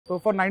So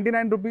for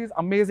 99 rupees,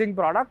 amazing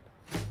product.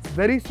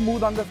 Very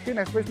smooth on the skin,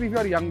 especially if you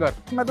are younger.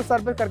 मैं तो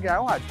sir पे करके आया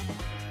हूँ आज.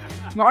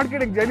 Not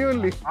kidding,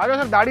 genuinely. आ जाओ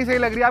सर, दाढ़ी सही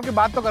लग रही है आपकी,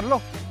 बात तो कर लो.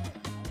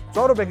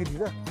 100 रुपए की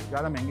चीज़ है,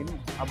 ज़्यादा महंगी नहीं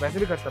है. आप वैसे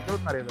भी कर सकते हो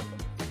उतना रेजर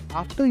से.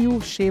 After you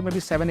shave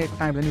maybe 7-8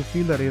 times and you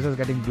feel the razor is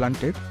getting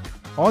blunted,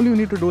 all you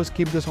need to do is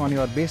keep this on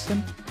your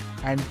basin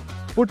and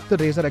put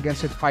the razor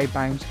against it 5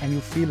 times and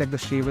you feel like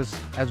the shave is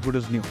as good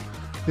as new.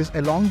 This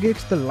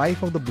elongates the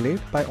life of the blade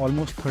by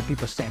almost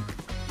 30%,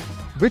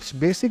 which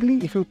basically,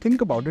 if you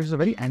think about it, is a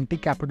very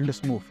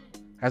anti-capitalist move.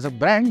 As a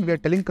brand, we are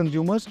telling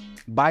consumers,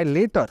 buy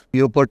later.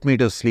 You put me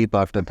to sleep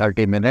after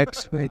 30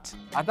 minutes.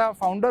 आता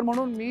founder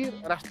म्हणून मी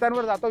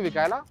रस्त्यांवर जातो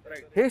विकायला,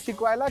 हे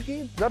शिकवायला की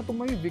जर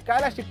तुम्ही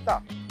विकायला शिकता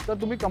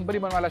तर तुम्ही कंपनी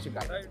बनवायला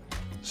शिकाल.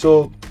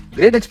 So,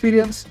 great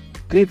experience,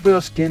 great for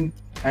your skin,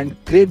 and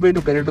great way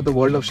to get into the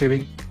world of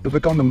shaving to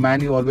become the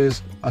man you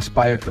always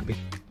aspired to be.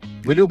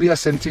 Will you be a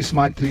Sensi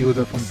Smart 3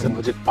 user from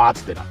tomorrow? मुझे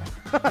 5 देना.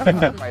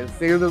 My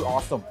sales is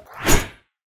awesome.